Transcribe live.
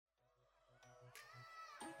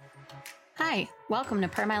Hi, welcome to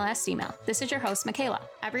Per My Last Email. This is your host, Michaela.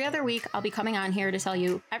 Every other week, I'll be coming on here to tell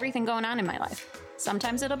you everything going on in my life.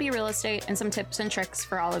 Sometimes it'll be real estate and some tips and tricks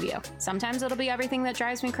for all of you. Sometimes it'll be everything that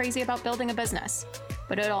drives me crazy about building a business.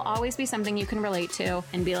 But it'll always be something you can relate to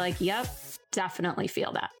and be like, yep, definitely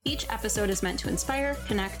feel that. Each episode is meant to inspire,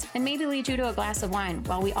 connect, and maybe lead you to a glass of wine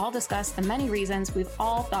while we all discuss the many reasons we've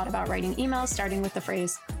all thought about writing emails starting with the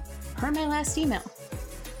phrase, Per My Last Email.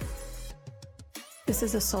 This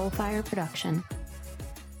is a Soulfire production.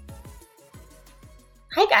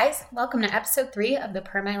 Hi guys, welcome to episode 3 of the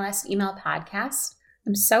Per My Last Email podcast.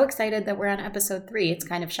 I'm so excited that we're on episode 3. It's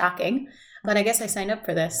kind of shocking, but I guess I signed up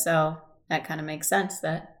for this, so that kind of makes sense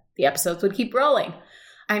that the episodes would keep rolling.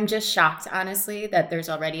 I'm just shocked, honestly, that there's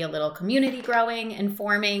already a little community growing and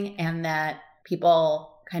forming and that people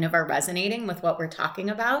kind of are resonating with what we're talking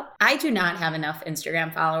about. I do not have enough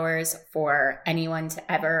Instagram followers for anyone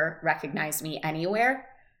to ever recognize me anywhere,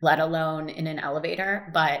 let alone in an elevator.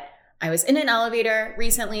 But I was in an elevator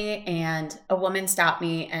recently and a woman stopped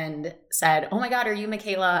me and said, "Oh my God, are you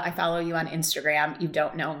Michaela? I follow you on Instagram. You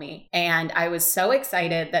don't know me." And I was so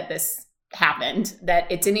excited that this happened that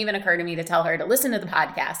it didn't even occur to me to tell her to listen to the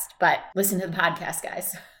podcast, but listen to the podcast,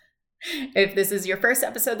 guys. If this is your first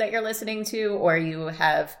episode that you're listening to, or you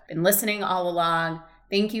have been listening all along,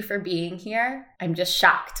 thank you for being here. I'm just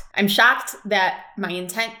shocked. I'm shocked that my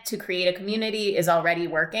intent to create a community is already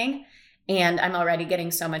working. And I'm already getting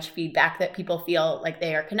so much feedback that people feel like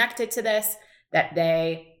they are connected to this, that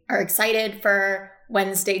they are excited for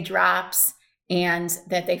Wednesday drops, and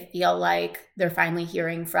that they feel like they're finally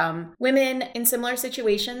hearing from women in similar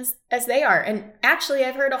situations as they are. And actually,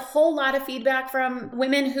 I've heard a whole lot of feedback from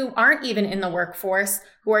women who aren't even in the workforce,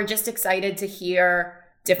 who are just excited to hear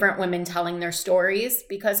different women telling their stories.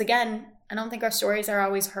 Because again, I don't think our stories are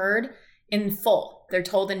always heard in full. They're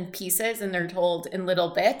told in pieces and they're told in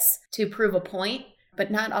little bits to prove a point, but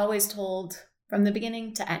not always told from the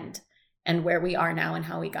beginning to end and where we are now and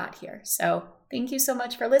how we got here. So thank you so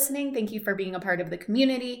much for listening. Thank you for being a part of the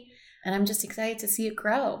community. And I'm just excited to see it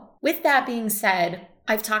grow. With that being said,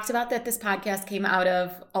 I've talked about that this podcast came out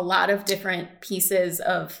of a lot of different pieces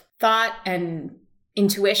of thought and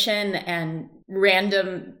intuition and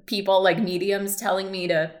random people like mediums telling me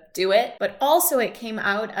to do it. But also it came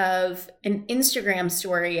out of an Instagram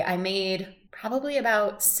story I made probably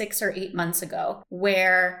about 6 or 8 months ago,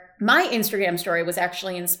 where my Instagram story was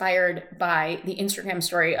actually inspired by the Instagram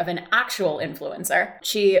story of an actual influencer.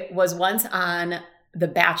 She was once on The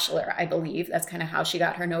Bachelor, I believe. That's kind of how she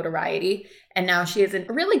got her notoriety. And now she has a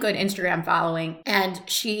really good Instagram following. And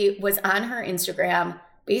she was on her Instagram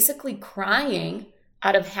basically crying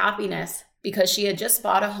out of happiness because she had just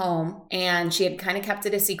bought a home and she had kind of kept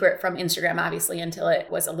it a secret from Instagram, obviously, until it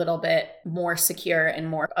was a little bit more secure and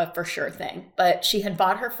more a for sure thing. But she had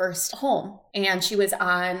bought her first home and she was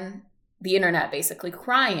on the internet basically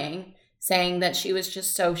crying, saying that she was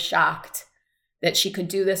just so shocked that she could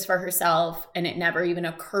do this for herself. And it never even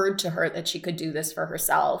occurred to her that she could do this for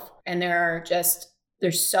herself. And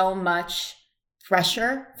there's so much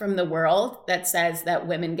pressure from the world that says that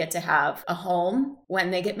women get to have a home when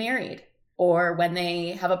they get married, or when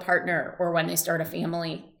they have a partner, or when they start a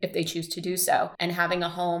family, if they choose to do so. And having a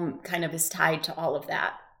home kind of is tied to all of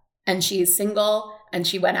that. And she's single and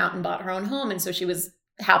she went out and bought her own home. And so she was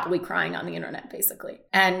happily crying on the internet, basically.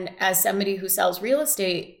 And as somebody who sells real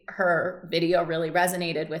estate, her video really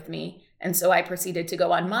resonated with me. And so I proceeded to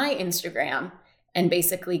go on my Instagram and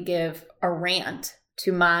basically give a rant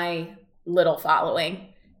to my little following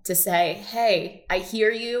to say, hey, I hear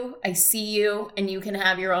you, I see you, and you can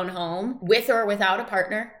have your own home with or without a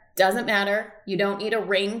partner. Doesn't matter. You don't need a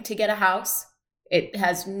ring to get a house. It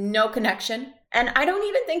has no connection. And I don't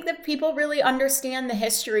even think that people really understand the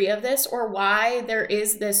history of this or why there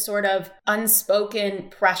is this sort of unspoken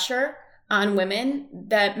pressure on women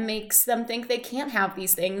that makes them think they can't have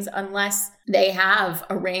these things unless they have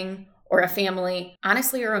a ring or a family,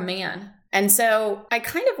 honestly, or a man. And so I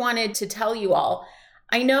kind of wanted to tell you all,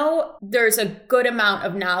 I know there's a good amount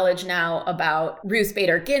of knowledge now about Ruth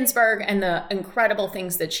Bader Ginsburg and the incredible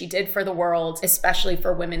things that she did for the world, especially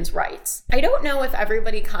for women's rights. I don't know if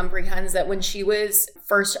everybody comprehends that when she was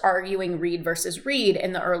first arguing Reed versus Reed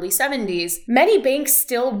in the early 70s, many banks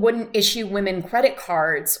still wouldn't issue women credit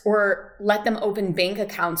cards or let them open bank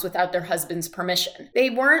accounts without their husband's permission. They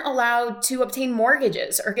weren't allowed to obtain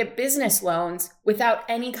mortgages or get business loans without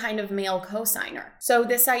any kind of male cosigner. So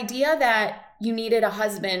this idea that you needed a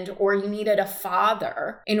husband or you needed a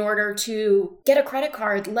father in order to get a credit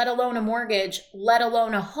card, let alone a mortgage, let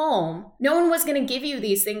alone a home. No one was going to give you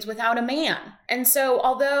these things without a man. And so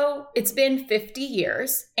although it's been 50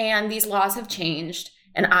 years and these laws have changed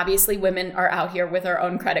And obviously women are out here with our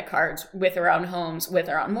own credit cards, with our own homes, with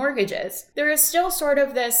our own mortgages. There is still sort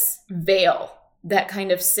of this veil that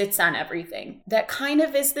kind of sits on everything. That kind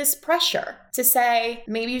of is this pressure to say,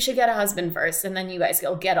 maybe you should get a husband first and then you guys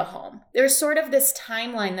will get a home. There's sort of this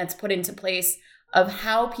timeline that's put into place of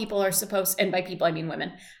how people are supposed, and by people I mean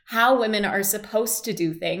women, how women are supposed to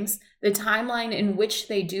do things, the timeline in which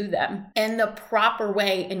they do them, and the proper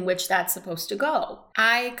way in which that's supposed to go.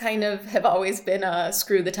 I kind of have always been a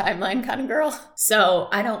screw the timeline kind of girl. So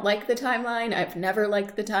I don't like the timeline. I've never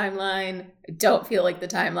liked the timeline. I don't feel like the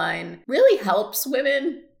timeline really helps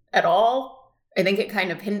women at all. I think it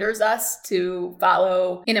kind of hinders us to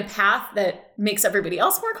follow in a path that makes everybody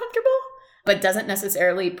else more comfortable, but doesn't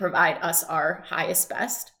necessarily provide us our highest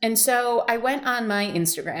best. And so I went on my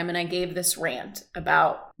Instagram and I gave this rant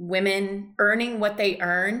about women earning what they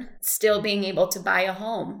earn, still being able to buy a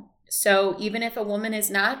home. So even if a woman is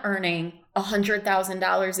not earning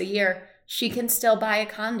 $100,000 a year, she can still buy a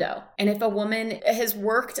condo. And if a woman has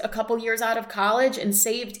worked a couple years out of college and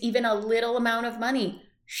saved even a little amount of money,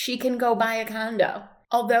 she can go buy a condo.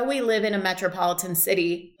 Although we live in a metropolitan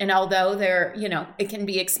city, and although it can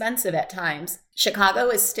be expensive at times, Chicago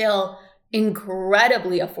is still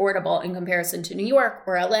incredibly affordable in comparison to New York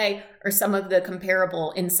or LA or some of the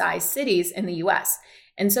comparable in size cities in the US.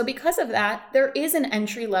 And so because of that, there is an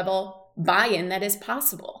entry-level buy-in that is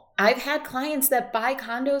possible. I've had clients that buy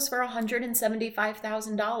condos for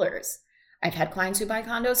 $175,000. I've had clients who buy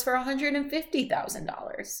condos for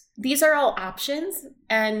 $150,000. These are all options.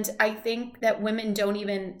 And I think that women don't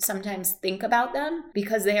even sometimes think about them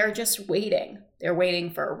because they are just waiting. They're waiting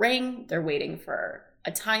for a ring. They're waiting for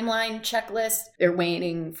a timeline checklist. They're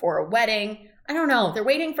waiting for a wedding. I don't know. They're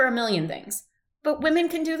waiting for a million things. But women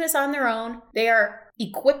can do this on their own. They are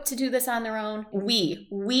equipped to do this on their own.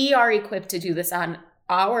 We are equipped to do this on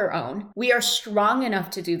our own. We are strong enough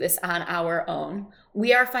to do this on our own.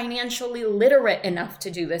 We are financially literate enough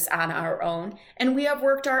to do this on our own. And we have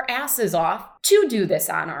worked our asses off to do this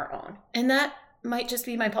on our own. And that might just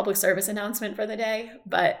be my public service announcement for the day.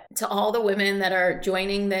 But to all the women that are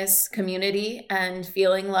joining this community and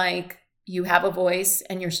feeling like you have a voice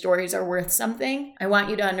and your stories are worth something, I want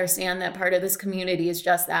you to understand that part of this community is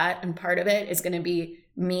just that. And part of it is going to be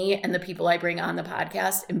me and the people I bring on the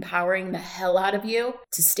podcast empowering the hell out of you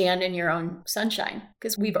to stand in your own sunshine,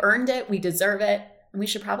 because we've earned it, we deserve it, and we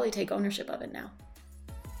should probably take ownership of it now.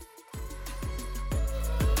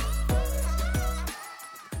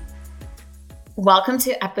 Welcome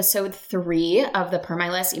to episode 3 of the Per My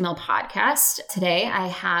Last Email podcast. Today I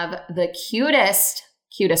have the cutest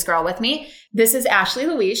girl with me. This is Ashley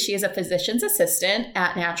Louise. She is a physician's assistant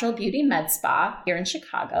at Natural Beauty Med Spa here in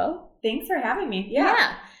Chicago. Thanks for having me.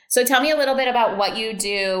 Yeah. So tell me a little bit about what you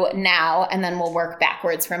do now, and then we'll work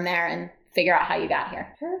backwards from there and figure out how you got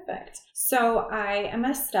here. Perfect. So I am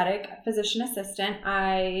an aesthetic physician assistant.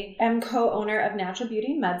 I am co-owner of Natural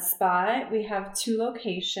Beauty Med Spa. We have 2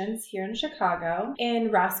 locations here in Chicago, in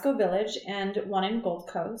Roscoe Village and one in Gold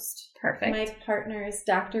Coast. Perfect. My partner is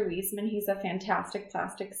Dr. Wiesman. He's a fantastic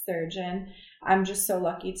plastic surgeon. I'm just so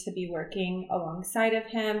lucky to be working alongside of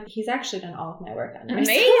him. He's actually done all of my work on me.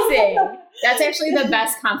 Amazing. That's actually the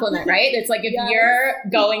best compliment, right? It's like if you're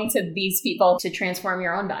going to these people to transform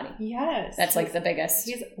your own body. Yes. That's like the biggest.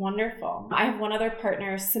 He's wonderful. I have one other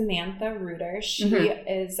partner, Samantha Reuter. She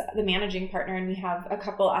is the managing partner, and we have a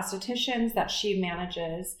couple estheticians that she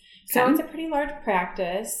manages. So it's a pretty large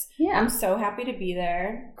practice. Yeah. I'm so happy to be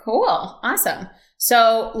there. Cool. Awesome.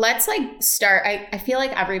 So let's start. I feel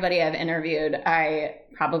like everybody I've interviewed, I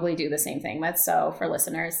probably do the same thing with. So for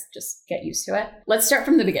listeners, just get used to it. Let's start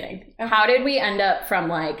from the beginning. Okay. How did we end up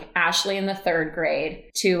from Ashley in the 3rd grade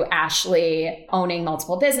to Ashley owning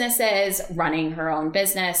multiple businesses, running her own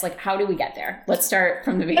business? How do we get there? Let's start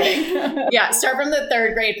from the beginning. Yeah, start from the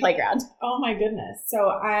 3rd grade playground. Oh my goodness. So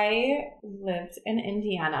I lived in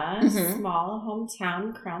Indiana, small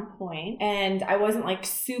hometown, Crown Point, and I wasn't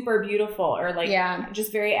super beautiful or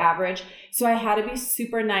just very average. So I had to be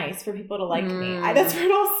super nice for people to like me. That's where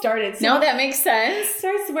it all started. So no, that makes sense. So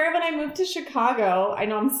I swear when I moved to Chicago, I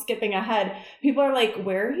know I'm skipping ahead, people are like,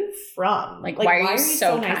 where are you from? Why are you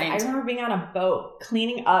so nice? I remember being on a boat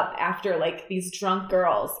cleaning up after these drunk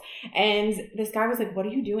girls. And this guy was like, what are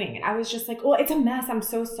you doing? And I was just like, oh, it's a mess. I'm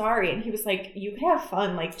so sorry. And he was like, you can have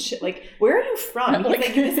fun. Where are you from? He's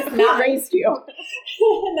like, this is not raised you.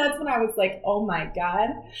 And that's when I was like, oh my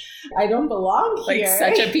God, I don't belong here.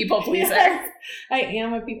 Such a people pleaser. Yes, I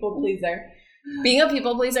am a people pleaser. Being a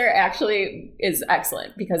people pleaser actually is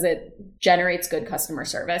excellent because it generates good customer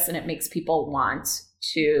service and it makes people want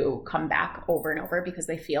to come back over and over because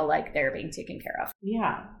they feel like they're being taken care of.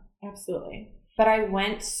 Yeah, absolutely. but I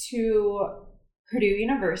went to Purdue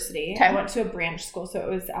University. Okay. I went to a branch school, so it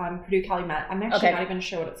was Purdue Calumet. I'm actually not even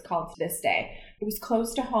sure what it's called to this day. It was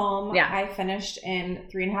close to home. Yeah. I finished in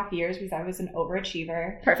 3.5 years because I was an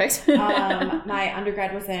overachiever. Perfect. My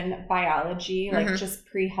undergrad was in biology, like just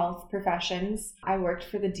pre-health professions. I worked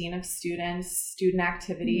for the dean of students, student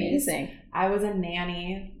activities. Amazing. I was a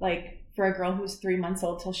nanny, like for a girl who was 3 months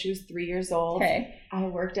old till she was 3 years old. Okay. I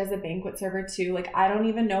worked as a banquet server too. Like I don't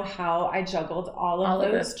even know how I juggled all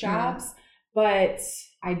of those jobs. But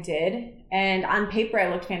I did. And on paper, I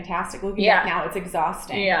looked fantastic. Looking back now, it's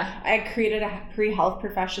exhausting. Yeah. I created a pre-health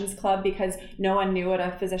professions club because no one knew what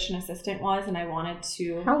a physician assistant was. And I wanted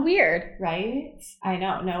to. How weird. Right? I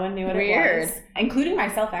know. No one knew what it was. Including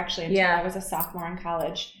myself, actually, until I was a sophomore in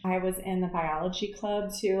college. I was in the biology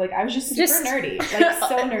club, too. Like, I was just super nerdy. Like,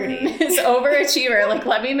 so nerdy. This overachiever. Like,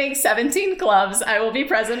 let me make 17 clubs. I will be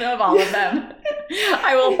president of all of them.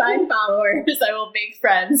 I will find followers. I will make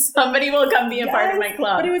friends. Somebody will come be a part of my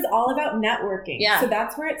club. But it was all about networking. Yeah. So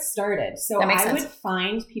that's where it started. So I would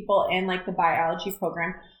find people in like the biology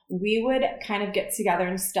program. We would kind of get together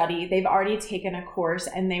and study. They've already taken a course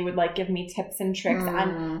and they would like give me tips and tricks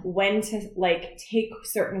on when to like take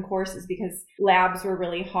certain courses because labs were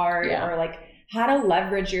really hard or like how to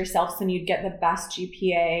leverage yourself so you'd get the best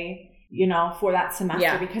GPA, you know, for that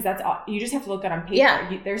semester because that's all, you just have to look at on paper.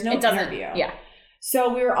 Yeah. There's no interview. Yeah.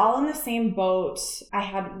 So we were all in the same boat. I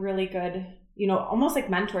had really good, you know, almost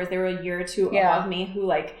like mentors. They were a year or two above me who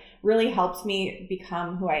like really helped me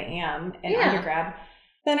become who I am in undergrad.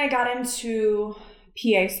 Then I got into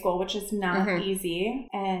PA school, which is not easy.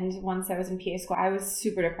 And once I was in PA school, I was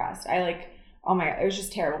super depressed. I like, oh my God, it was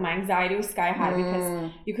just terrible. My anxiety was sky high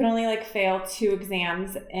because you could only like fail 2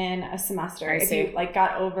 exams in a semester. If you like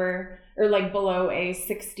got over or like below a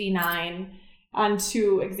 69 on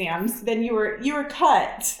 2 exams, then you were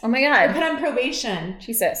cut. Oh my God. Or put on probation.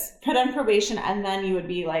 Jesus. Put on probation, and then you would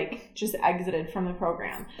be like just exited from the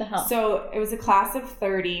program. The hell? So it was a class of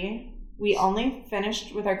 30. We only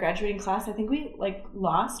finished with our graduating class. I think we like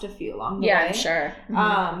lost a few along the way. Yeah, I'm sure.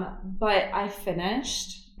 But I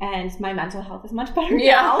finished. And my mental health is much better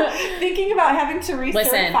now. Thinking about having to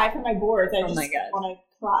recertify for my boards, I just want to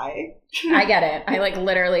cry. I get it. I like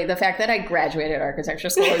literally, the fact that I graduated architecture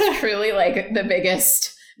school is truly like the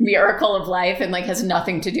biggest miracle of life and like has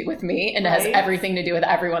nothing to do with me and has everything to do with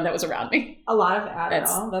everyone that was around me. A lot of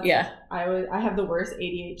Adderall. I have the worst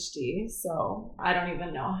ADHD, so I don't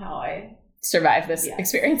even know how I survive this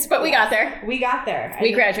experience, but we got there. We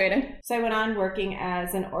graduated. So I went on working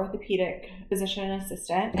as an orthopedic physician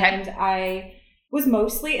assistant, and I was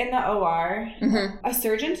mostly in the OR. A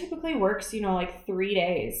surgeon typically works, you know, like 3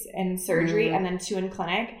 days in surgery and then 2 in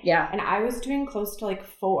clinic. Yeah. And I was doing close to like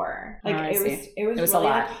 4. Like it was really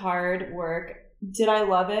like hard work. Did I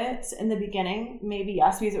love it in the beginning? Maybe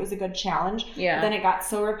yes, because it was a good challenge. Yeah. But then it got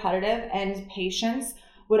so repetitive, and patients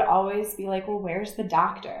would always be like, well, where's the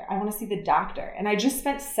doctor? I want to see the doctor. And I just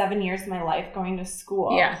spent 7 years of my life going to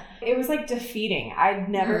school. Yeah. It was like defeating. I'd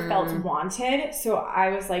never felt wanted. So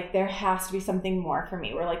I was like, there has to be something more for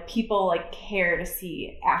me where like people like care to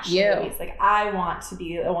see Ashley Louise. Like I want to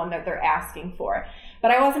be the one that they're asking for.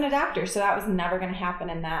 But I wasn't a doctor. So that was never going to happen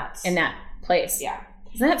in that place. Yeah.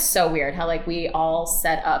 Isn't that so weird how like we all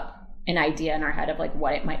set up an idea in our head of like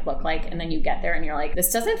what it might look like, and then you get there and you're like,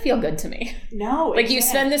 this doesn't feel good to me. No. Like you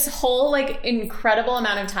spend this whole like incredible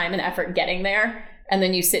amount of time and effort getting there, and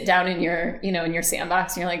then you sit down in your, you know, in your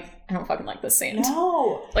sandbox and you're like, I don't fucking like this sand.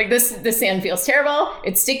 No. Like this sand feels terrible.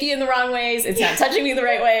 It's sticky in the wrong ways. It's not touching me the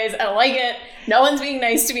right ways. I don't like it. No one's being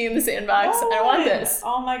nice to me in the sandbox. I don't want this.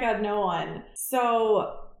 Oh my God, no one.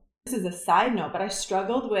 So this is a side note, but I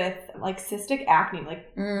struggled with like cystic acne, like,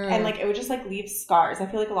 and like it would just like leave scars. I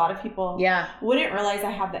feel like a lot of people wouldn't realize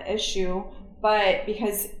I had the issue, but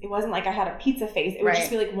because it wasn't like I had a pizza face, it would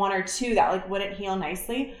just be like 1 or 2 that like wouldn't heal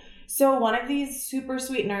nicely. So one of these super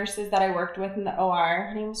sweet nurses that I worked with in the OR,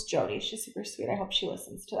 her name was Jody. She's super sweet. I hope she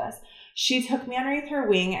listens to this. She took me underneath her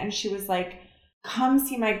wing and she was like, come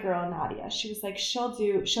see my girl Nadia. She was like, she'll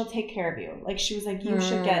take care of you. Like she was like, you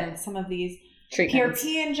should get some of these treatments.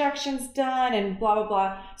 PRP injections done and blah, blah,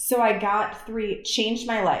 blah. So I got 3, changed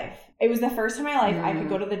my life. It was the first time in my life I could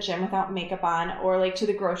go to the gym without makeup on or like to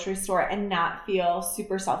the grocery store and not feel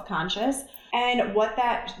super self-conscious. And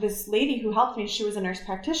this lady who helped me, she was a nurse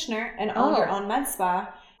practitioner and owned her own med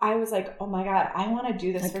spa. I was like, oh my God, I want to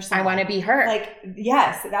do this for someone. I want to be her. Like,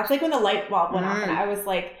 yes, that's like when the light bulb went off and I was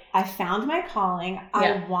like, I found my calling.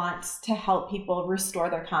 I want to help people restore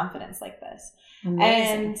their confidence like this. Amazing.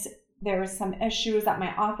 And there was some issues at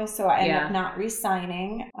my office, so I ended up not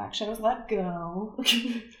resigning. Actually, I was let go.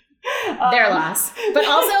 Their loss. But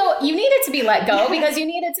also, you needed to be let go because you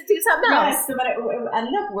needed to do something else. Yes, but it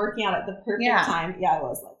ended up working out at the perfect time. Yeah, I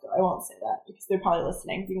was let go. I won't say that because they're probably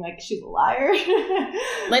listening, being like, she's a liar.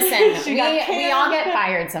 Listen, we all get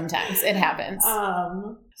fired sometimes. It happens.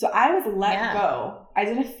 So I was let go. I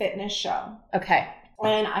did a fitness show. Okay.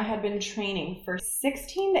 And I had been training for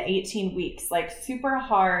 16 to 18 weeks, like super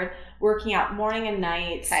hard, working out morning and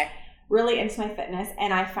night. Okay. Really into my fitness,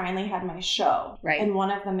 and I finally had my show. Right. And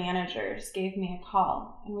one of the managers gave me a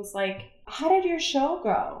call and was like, how did your show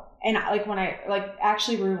go? And when I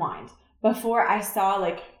actually rewind, before I saw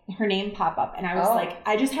her name pop up, and I was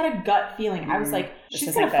I just had a gut feeling. I was like,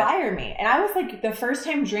 she's going to fire me. And I was the first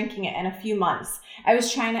time drinking it in a few months. I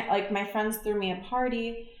was trying to, my friends threw me a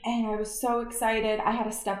party, and I was so excited. I had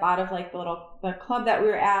to step out of the club that we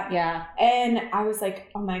were at. Yeah. And I was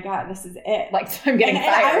like, oh my God, this is it. I'm getting fired.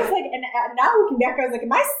 And I was and now looking back, I was like,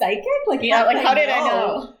 am I psychic? How did I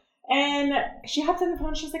know? And she hopped on the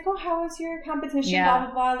phone. She's like, oh, how was your competition?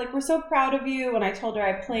 Yeah. Blah, blah, blah. We're so proud of you. And I told her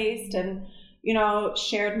I placed and,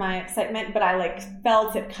 shared my excitement, but I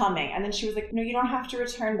felt it coming. And then she was like, no, you don't have to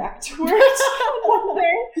return back to work. And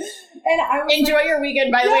I was enjoy your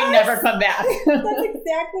weekend, by the way, never come back. That's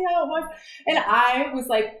exactly how it was. And I was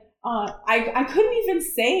like, I couldn't even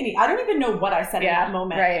say anything. I don't even know what I said in that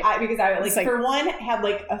moment. Right. Because I for one, had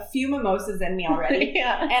a few mimosas in me already.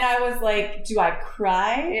 Yeah. And I was like, do I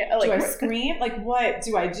cry? Yeah, do I scream? What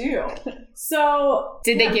do I do? So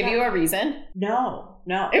did they give you a reason? No.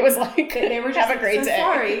 It was they were just have a great day.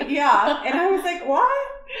 Sorry. Yeah. And I was like, what?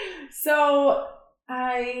 So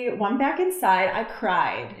I went back inside. I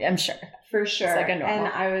cried. I'm sure. For sure. It's normal. And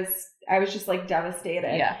I was just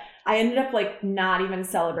devastated. Yeah. I ended up not even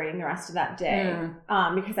celebrating the rest of that day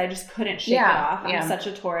because I just couldn't shake it off. I'm such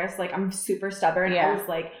a Taurus. I'm super stubborn. Yeah. I was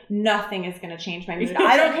like, nothing is going to change my mood.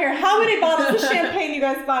 I don't care how many bottles of champagne you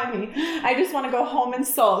guys buy me. I just want to go home and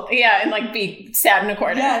sulk. Yeah, and be sad in a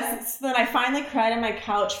corner. Yes. So then I finally cried on my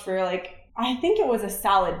couch for I think it was a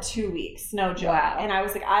solid 2 weeks, no joke. Wow. And I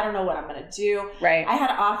was like, I don't know what I'm going to do. Right. I had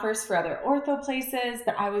offers for other ortho places,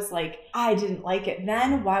 but I was like, I didn't like it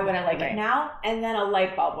then. Why would I like it now? And then a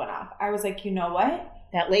light bulb went off. I was like, you know what?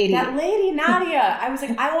 That lady, Nadia. I was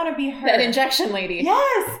like, I want to be her. That injection lady.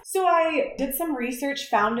 Yes. So I did some research,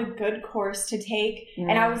 found a good course to take.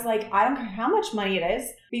 And I was like, I don't care how much money it is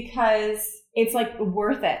because it's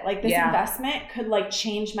worth it. This investment could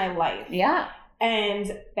change my life. Yeah.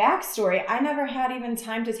 And backstory, I never had even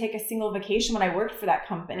time to take a single vacation when I worked for that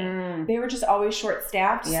company. They were just always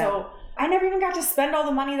short-staffed. Yeah. So I never even got to spend all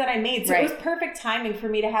the money that I made. So it was perfect timing for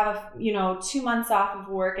me to have 2 months off of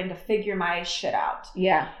work and to figure my shit out.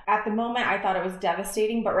 Yeah. At the moment, I thought it was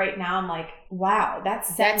devastating. But right now, I'm like, wow, that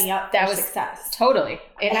set me up for success. Totally.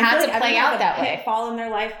 It had to play out that way. Pitfall in their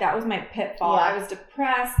life. That was my pitfall. Yeah. I was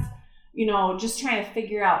depressed, just trying to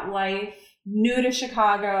figure out life. New to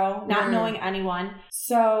Chicago, not knowing anyone.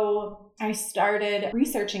 So I started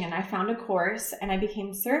researching and I found a course and I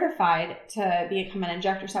became certified to become an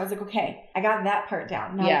injector. So I was like, okay, I got that part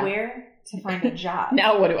down. Now where to find a job?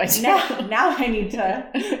 Now what do I do? Now I need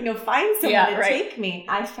to find someone to take me.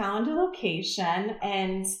 I found a location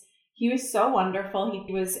and he was so wonderful.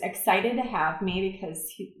 He was excited to have me because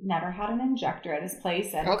he never had an injector at his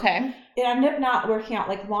place. And it ended up not working out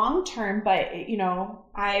long term, but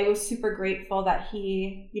I was super grateful that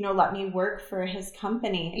he, let me work for his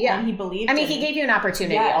company. Yeah. And he believed in me. He gave you an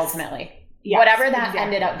opportunity ultimately. Yes, whatever that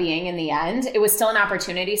ended up being in the end, it was still an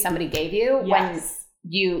opportunity somebody gave you when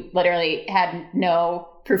you literally had no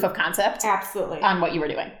proof of concept. Absolutely. On what you were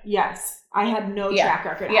doing. Yes. I had no track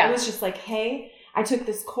record. I was just like, hey, I took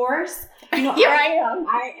this course. Here I am.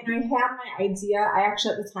 I had my idea. I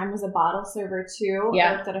actually at the time was a bottle server too.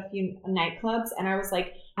 Yeah. I worked at a few nightclubs and I was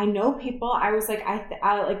like, I know people. I was like,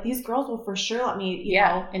 I like these girls will for sure let me,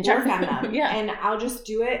 work on them. And I'll just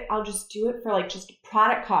do it. I'll just do it for just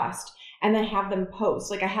product cost and then have them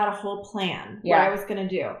post. I had a whole plan what I was going to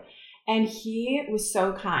do. And he was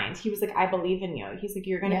so kind. He was like, I believe in you. He's like,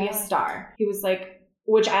 you're going to be a star. He was like,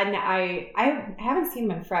 which I haven't seen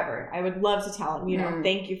him in forever. I would love to tell him,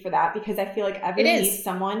 thank you for that because I feel like everyone needs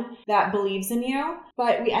someone that believes in you.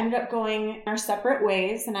 But we ended up going our separate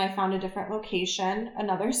ways and I found a different location,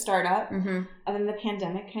 another startup. And then the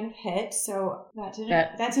pandemic kind of hit. So that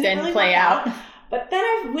didn't really play out. But then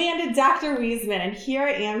I landed Dr. Wiesman and here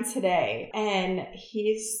I am today. And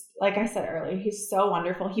he's, like I said earlier, he's so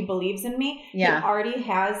wonderful. He believes in me. Yeah. He already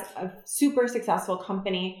has a super successful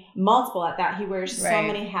company, multiple at that. He wears so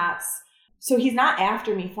many hats. So he's not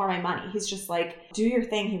after me for my money. He's just like, do your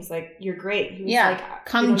thing. He was like, you're great. He was like,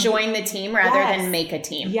 come join the team rather than make a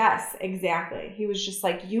team. Yes, exactly. He was just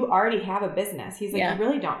like, you already have a business. He's like, you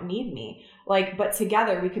really don't need me. Like, but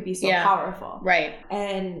together we could be so powerful. Right.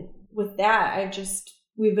 And with that,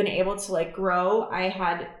 we've been able to like grow. I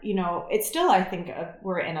had, it's still, I think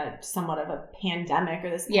we're in a somewhat of a pandemic or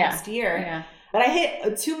this past year. Yeah. But I hit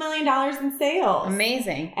 $2 million in sales.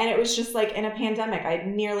 Amazing. And it was just like in a pandemic, I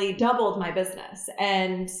nearly doubled my business.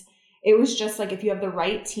 And it was just like, if you have the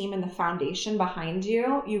right team and the foundation behind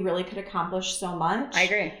you, you really could accomplish so much. I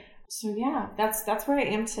agree. So yeah, that's where I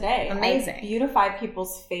am today. Amazing. I beautify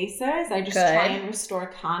people's faces. I just try and restore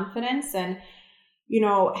confidence and,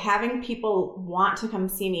 having people want to come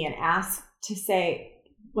see me and ask to say,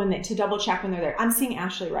 to double check when they're there, I'm seeing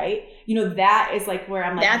Ashley, right? That is like where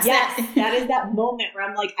I'm like, that is that moment where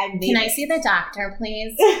I'm like, can I see the doctor,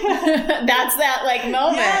 please? That's that like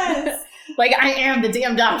moment. Yes. Like I am the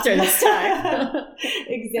damn doctor this time.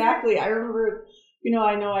 Exactly. I remember,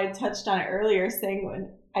 I know I touched on it earlier saying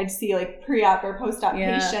when I'd see like pre-op or post-op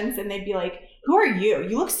patients and they'd be like, who are you?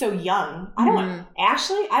 You look so young. I don't want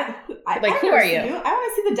Ashley. Who are you? I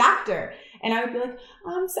want to see the doctor. And I would be like,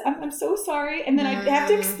 I'm so sorry. And then I'd have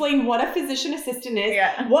to explain what a physician assistant is,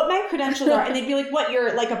 what my credentials are. And they'd be like, what,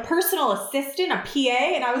 you're like a personal assistant, a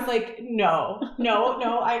PA? And I was like, no,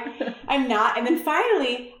 I'm not. And then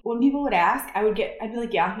finally, when people would ask, I'd be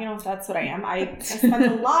like, yeah, that's what I am. I spent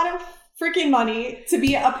a lot of freaking money to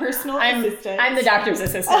be a personal assistant. I'm the doctor's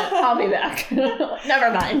assistant. I'll be back.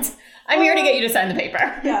 Never mind. I'm here to get you to sign the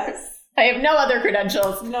paper. Yes. I have no other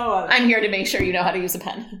credentials. No other. I'm here to make sure you know how to use a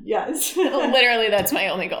pen. Yes. Literally, that's my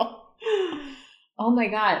only goal. Oh my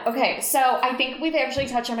God. Okay. So I think we've actually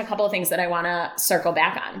touched on a couple of things that I want to circle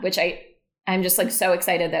back on, which I'm just like so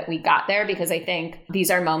excited that we got there because I think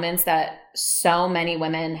these are moments that so many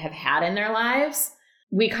women have had in their lives.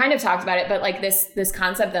 We kind of talked about it, but like this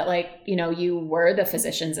concept that like, you were the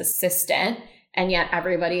physician's assistant and yet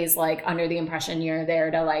everybody's like under the impression you're there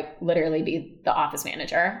to like literally be the office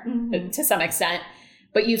manager to some extent.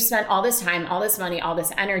 But you've spent all this time, all this money, all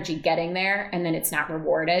this energy getting there, and then it's not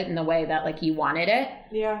rewarded in the way that like you wanted it.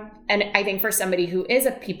 Yeah. And I think for somebody who is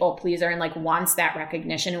a people pleaser and like wants that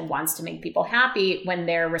recognition and wants to make people happy, when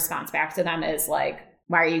their response back to them is like,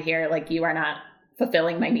 why are you here? Like you are not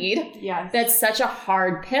fulfilling my need. Yes. That's such a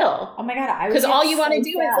hard pill. Oh my God. Because all you want to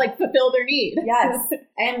do is like fulfill their need. Yes.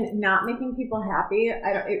 And not making people happy,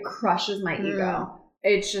 it crushes my ego.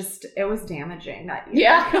 It was damaging that year.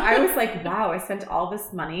 Yeah. I was like, wow, I spent all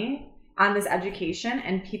this money on this education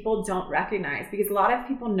and people don't recognize, because a lot of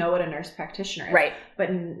people know what a nurse practitioner is. Right. But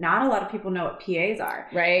not a lot of people know what PAs are.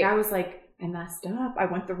 Right. And I was like, I messed up. I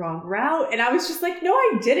went the wrong route. And I was just like, no,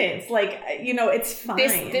 I didn't. Like, it's fine.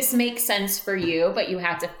 This makes sense for you, but you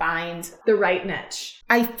have to find the right niche.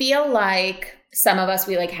 I feel like some of us,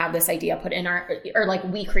 we like have this idea put in or like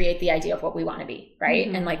we create the idea of what we want to be, right?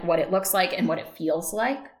 And like what it looks like and what it feels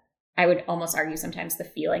like. I would almost argue sometimes the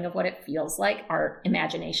feeling of what it feels like, our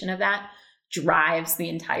imagination of that drives the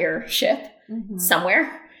entire ship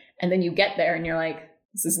somewhere. And then you get there and you're like,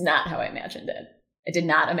 this is not how I imagined it. I did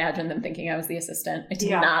not imagine them thinking I was the assistant. I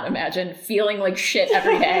did not imagine feeling like shit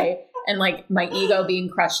every day and like my ego being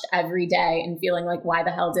crushed every day and feeling like, why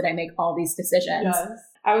the hell did I make all these decisions? Yes.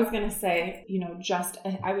 I was going to say,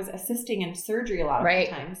 I was assisting in surgery a lot of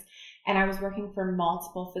times, and I was working for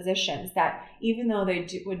multiple physicians that even though they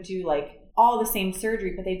would do like all the same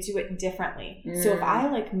surgery, but they do it differently. So if I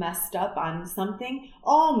like messed up on something,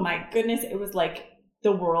 oh my goodness, it was like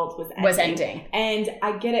the world was ending. And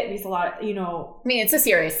I get it because a lot, I mean, it's a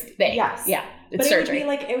serious thing. Yes. Yeah. But surgery.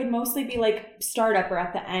 It would mostly be like startup or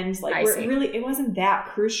at the end, like where it wasn't that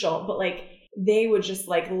crucial, but like they would just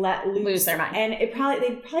like lose their mind. And they probably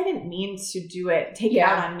didn't mean to do it, take it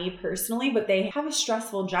out on me personally, but they have a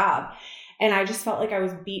stressful job. And I just felt like I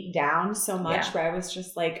was beat down so much where I was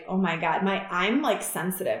just like, oh my God, I'm like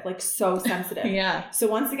sensitive, like so sensitive. So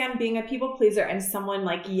once again, being a people pleaser and someone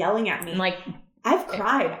like yelling at me, like, I've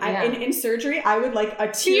cried. In surgery, I would like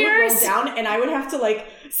a tear roll down and I would have to like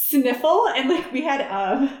sniffle. And like we had,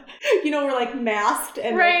 we're like masked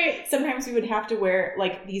and like, sometimes we would have to wear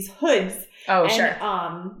like these hoods. Oh, and, sure.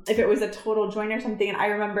 If it was a total joint or something. And I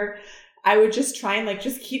remember I would just try and like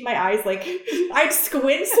just keep my eyes like I'd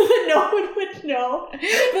squint so that no one would know. But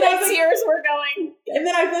the tears were going. And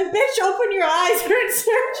then I'd be like, bitch, open your eyes. You're in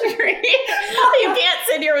surgery. You can't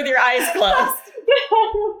sit here with your eyes closed.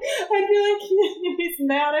 I'd be like, he's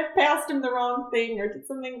mad I passed him the wrong thing or did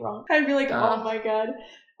something wrong. I'd be like, oh my God.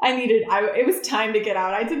 it was time to get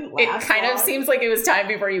out. I didn't last It kind of seems like it was time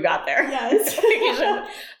before you got there. Yes.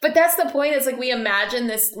 But that's the point. It's like we imagine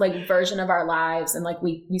this like version of our lives and like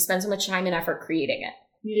we spend so much time and effort creating it.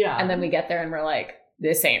 Yeah. And then we get there and we're like,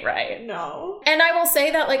 this ain't right. No. And I will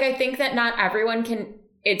say that like I think that not everyone can,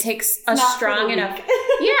 it takes a strong enough.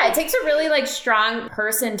 Yeah, it takes a really like strong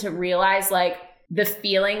person to realize like the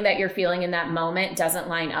feeling that you're feeling in that moment doesn't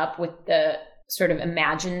line up with the sort of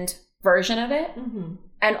imagined version of it. Mm-hmm.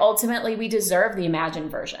 And ultimately we deserve the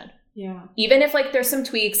imagined version. Yeah. Even if like there's some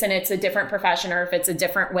tweaks and it's a different profession or if it's a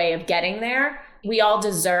different way of getting there, we all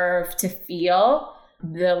deserve to feel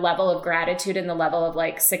the level of gratitude and the level of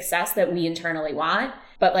like success that we internally want.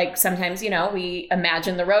 But like sometimes, you know, we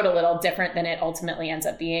imagine the road a little different than it ultimately ends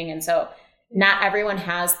up being. And so not everyone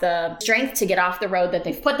has the strength to get off the road that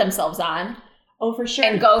they've put themselves on. Oh, for sure.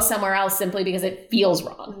 And go somewhere else simply because it feels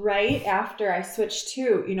wrong. Right after I switched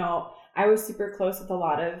to, you know, I was super close with a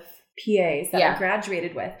lot of PAs that I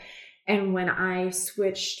graduated with. And when I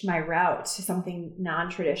switched my route to something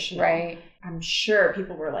non-traditional, right, I'm sure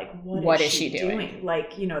people were like, what is she doing?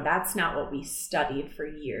 Like, you know, that's not what we studied for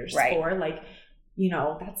years for. Like, you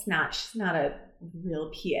know, she's not a real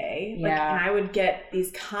PA. Like, and I would get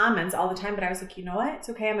these comments all the time, but I was like, you know what? It's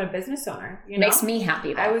okay. I'm a business owner. You know? Makes me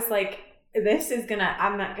happy though. I was like,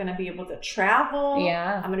 I'm not going to be able to travel.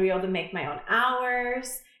 Yeah. I'm going to be able to make my own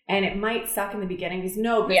hours. And it might suck in the beginning because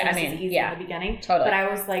no business is easy in the beginning. Totally. But I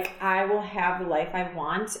was like, I will have the life I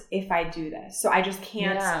want if I do this. So I just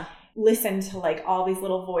can't listen to like all these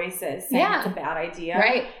little voices saying it's a bad idea.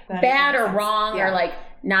 Right. Bad or wrong or like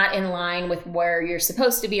not in line with where you're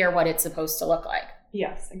supposed to be or what it's supposed to look like.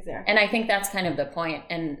 Yes, exactly. And I think that's kind of the point.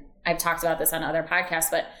 And I've talked about this on other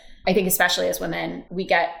podcasts, but I think especially as women, we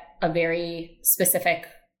get a very specific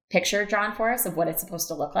picture drawn for us of what it's supposed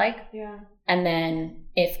to look like. Yeah. And then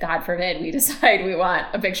if God forbid we decide we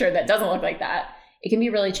want a picture that doesn't look like that, it can be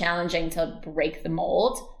really challenging to break the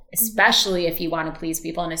mold, especially if you want to please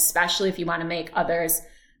people and especially if you want to make others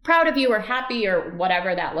proud of you or happy or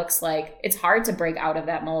whatever that looks like. It's hard to break out of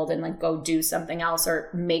that mold and like go do something else or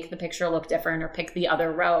make the picture look different or pick the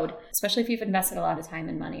other road, especially if you've invested a lot of time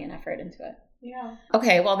and money and effort into it. Yeah.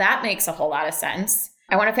 Okay, well, that makes a whole lot of sense.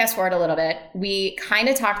 I want to fast forward a little bit. We kind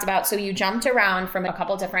of talked about, so you jumped around from a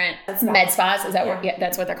couple different med spas. Is that what,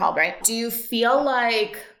 that's what they're called, right? Do you feel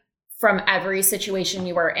like from every situation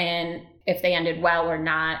you were in, if they ended well or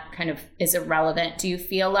not, kind of is irrelevant? Do you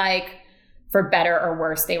feel like for better or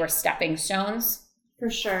worse, they were stepping stones? For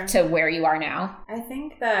sure. To where you are now? I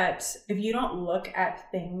think that if you don't look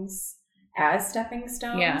at things as stepping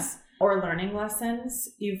stones or learning lessons,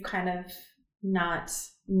 you've kind of not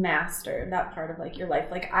mastered that part of like your life.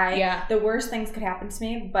 Like the worst things could happen to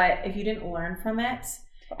me, but if you didn't learn from it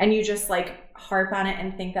and you just like harp on it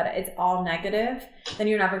and think that it's all negative, then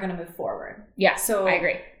you're never going to move forward. Yeah. So I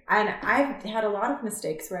agree. And I've had a lot of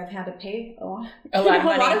mistakes where I've had to pay a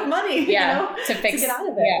lot of money, to get out of it, to fix it.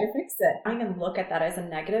 I don't even look at that as a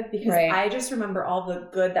negative because I just remember all the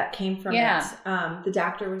good that came from it. The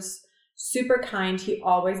doctor was super kind. He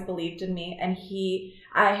always believed in me, and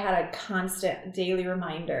I had a constant daily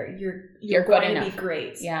reminder. You're going to be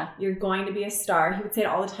great. Yeah. You're going to be a star. He would say it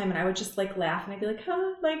all the time, and I would just like laugh, and I'd be like,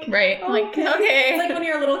 huh? Like, right. Oh, like, okay. It's like when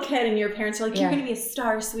you're a little kid and your parents are like, you're going to be a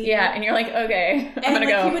star, sweetie. Yeah. And you're like, okay, I'm going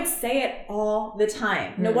to go. He would say it all the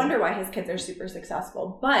time. No wonder why his kids are super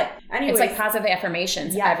successful. But anyways. It's like positive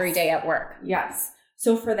affirmations every day at work. Yes.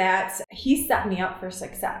 So for that, he set me up for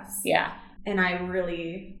success. Yeah. And I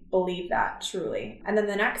really believe that truly. And then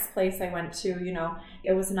the next place I went to,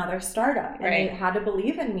 it was another startup and they had to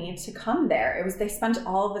believe in me to come there. They spent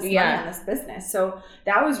all of this money on this business. So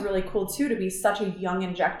that was really cool too, to be such a young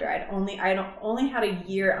injector. I only had a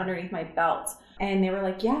year underneath my belt, and they were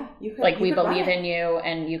like, yeah, you could. Like, we believe in you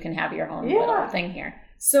and you can have your own little thing here.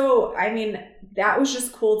 So, I mean, that was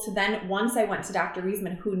just cool to then, once I went to Dr.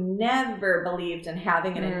 Wiesman, who never believed in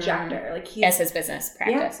having an injector. Like, as his business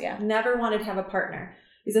practice, never wanted to have a partner.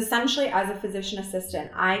 Because essentially, as a physician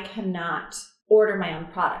assistant, I cannot order my own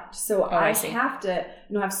product. So I have to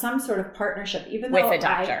have some sort of partnership, even though with a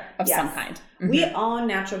doctor of some kind. Mm-hmm. We own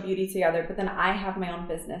Natural Beauty together, but then I have my own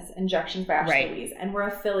business, Injections by Louise, and we're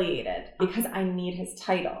affiliated because I need his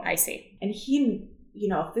title. I see. And he...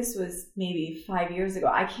 if this was maybe 5 years ago,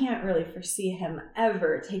 I can't really foresee him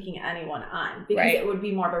ever taking anyone on because it would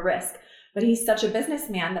be more of a risk. But he's such a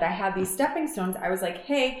businessman that I had these stepping stones. I was like,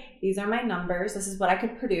 hey, these are my numbers. This is what I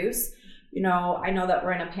could produce. I know that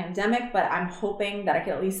we're in a pandemic, but I'm hoping that I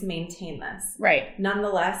could at least maintain this. Right.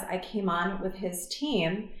 Nonetheless, I came on with his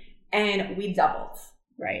team and we doubled.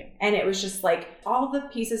 Right. And it was just like all the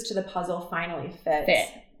pieces to the puzzle finally fit.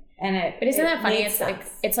 But isn't that funny?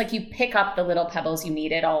 It's like you pick up the little pebbles you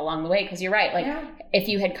needed all along the way. Cause you're right. Like if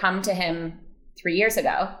you had come to him 3 years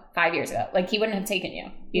ago, 5 years ago, like he wouldn't have taken you.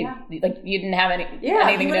 Like you didn't have anything he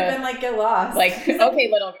would have been like, get lost. Like,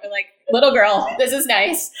 okay, little girl, this is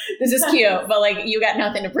nice. This is cute. But like you got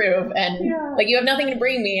nothing to prove. And like you have nothing to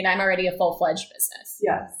bring me and I'm already a full-fledged business.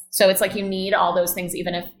 Yes. So it's like you need all those things,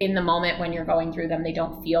 even if in the moment when you're going through them, they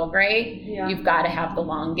don't feel great. Yeah. You've got to have the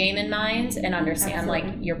long game in mind and understand like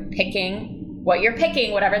you're picking what you're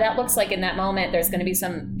picking, whatever that looks like in that moment. There's going to be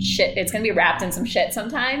some shit. It's going to be wrapped in some shit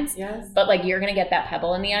sometimes. Yes. But like you're going to get that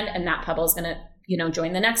pebble in the end, and that pebble is going to,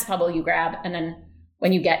 join the next pebble you grab. And then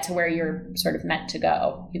when you get to where you're sort of meant to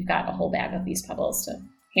go, you've got a whole bag of these pebbles to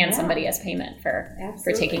hand somebody as payment for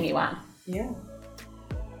taking you on. Yeah.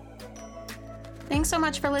 Thanks so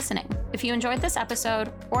much for listening. If you enjoyed this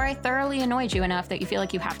episode, or I thoroughly annoyed you enough that you feel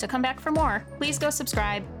like you have to come back for more, please go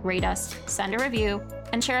subscribe, rate us, send a review,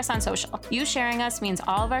 and share us on social. You sharing us means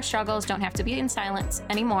all of our struggles don't have to be in silence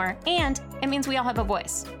anymore, and it means we all have a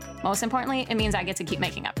voice. Most importantly, it means I get to keep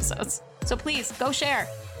making episodes. So please, go share.